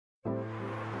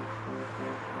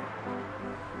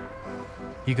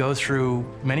You go through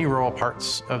many rural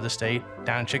parts of the state,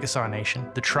 down in Chickasaw Nation.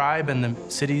 The tribe and the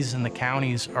cities and the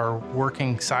counties are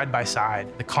working side by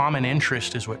side. The common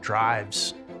interest is what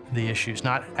drives the issues,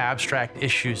 not abstract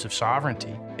issues of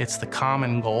sovereignty. It's the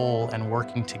common goal and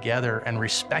working together and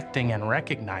respecting and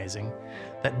recognizing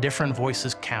that different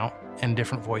voices count and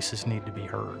different voices need to be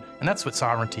heard. And that's what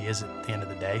sovereignty is at the end of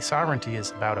the day. Sovereignty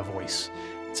is about a voice.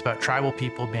 It's about tribal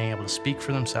people being able to speak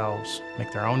for themselves,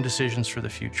 make their own decisions for the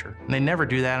future. And they never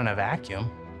do that in a vacuum.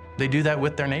 They do that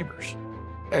with their neighbors.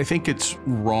 I think it's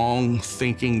wrong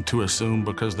thinking to assume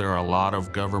because there are a lot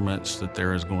of governments that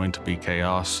there is going to be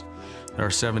chaos. There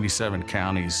are 77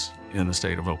 counties in the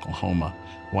state of Oklahoma.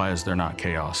 Why is there not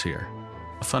chaos here?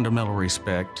 A fundamental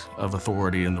respect of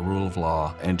authority and the rule of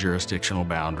law and jurisdictional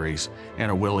boundaries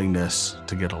and a willingness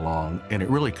to get along. And it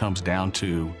really comes down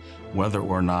to whether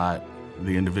or not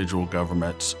the individual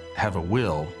governments have a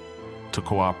will to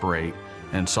cooperate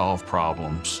and solve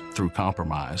problems through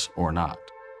compromise or not.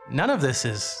 None of this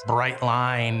is bright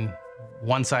line,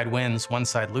 one side wins, one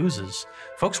side loses.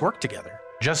 Folks work together.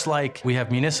 Just like we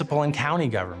have municipal and county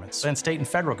governments and state and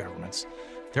federal governments,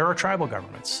 there are tribal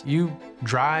governments. You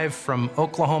drive from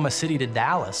Oklahoma City to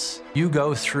Dallas, you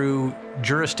go through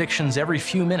jurisdictions every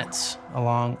few minutes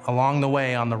along the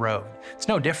way on the road. It's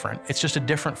no different. It's just a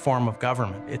different form of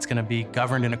government. It's going to be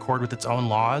governed in accord with its own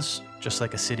laws, just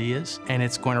like a city is, and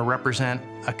it's going to represent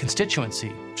a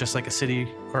constituency, just like a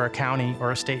city or a county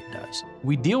or a state does.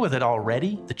 We deal with it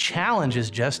already. The challenge is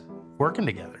just working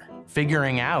together,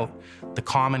 figuring out the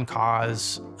common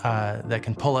cause that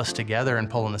can pull us together and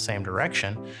pull in the same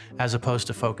direction, as opposed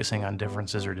to focusing on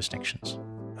differences or distinctions.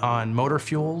 On motor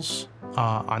fuels,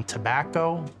 on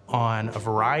tobacco, on a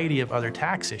variety of other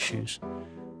tax issues,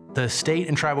 the state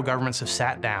and tribal governments have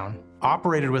sat down,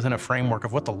 operated within a framework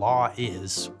of what the law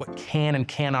is, what can and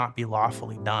cannot be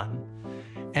lawfully done,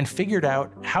 and figured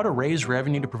out how to raise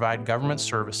revenue to provide government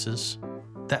services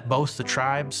that both the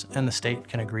tribes and the state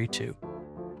can agree to.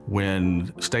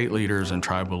 When state leaders and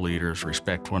tribal leaders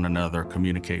respect one another,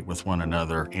 communicate with one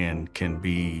another, and can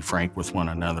be frank with one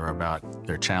another about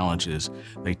their challenges,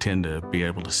 they tend to be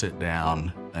able to sit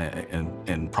down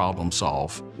and problem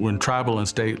solve. When tribal and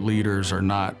state leaders are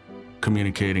not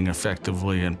communicating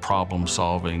effectively and problem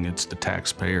solving, it's the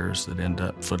taxpayers that end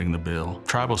up footing the bill.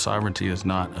 Tribal sovereignty is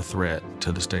not a threat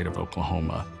to the state of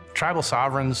Oklahoma. Tribal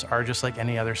sovereigns are just like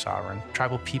any other sovereign.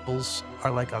 Tribal peoples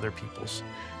are like other peoples.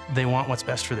 They want what's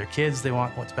best for their kids, they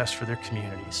want what's best for their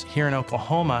communities. Here in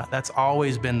Oklahoma, that's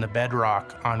always been the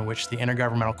bedrock on which the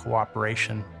intergovernmental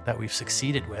cooperation that we've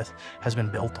succeeded with has been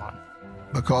built on.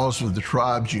 Because of the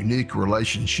tribe's unique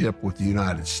relationship with the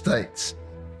United States,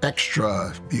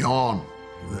 extra beyond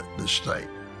the state,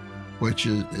 which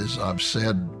is, as I've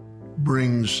said,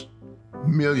 brings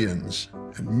millions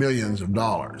and millions of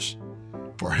dollars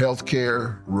for health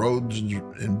care, roads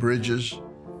and bridges,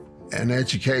 and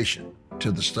education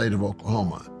to the state of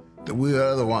Oklahoma that we would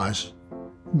otherwise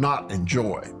not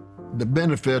enjoy. The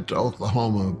benefit to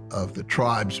Oklahoma of the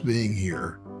tribes being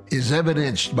here is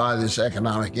evidenced by this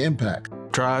economic impact.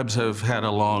 Tribes have had a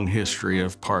long history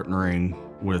of partnering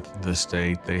with the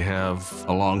state. They have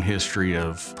a long history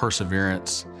of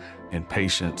perseverance and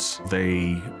patience.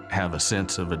 They have a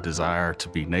sense of a desire to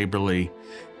be neighborly,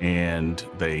 and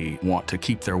they want to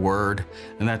keep their word,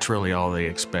 and that's really all they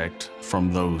expect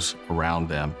from those around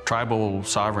them. Tribal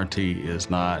sovereignty is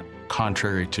not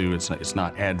contrary to, it's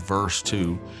not adverse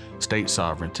to state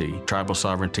sovereignty. Tribal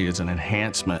sovereignty is an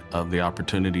enhancement of the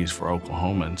opportunities for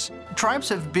Oklahomans. Tribes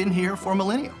have been here for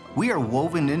millennia. We are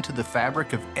woven into the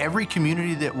fabric of every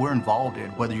community that we're involved in,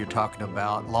 whether you're talking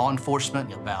about law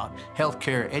enforcement, about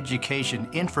healthcare, education,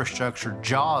 infrastructure,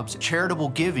 jobs, charitable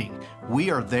giving. We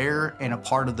are there and a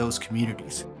part of those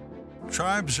communities.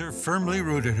 Tribes are firmly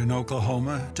rooted in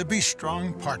Oklahoma to be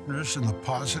strong partners in the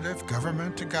positive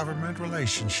government-to-government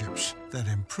relationships that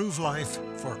improve life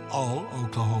for all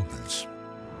Oklahomans.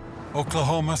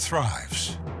 Oklahoma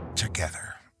thrives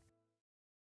together.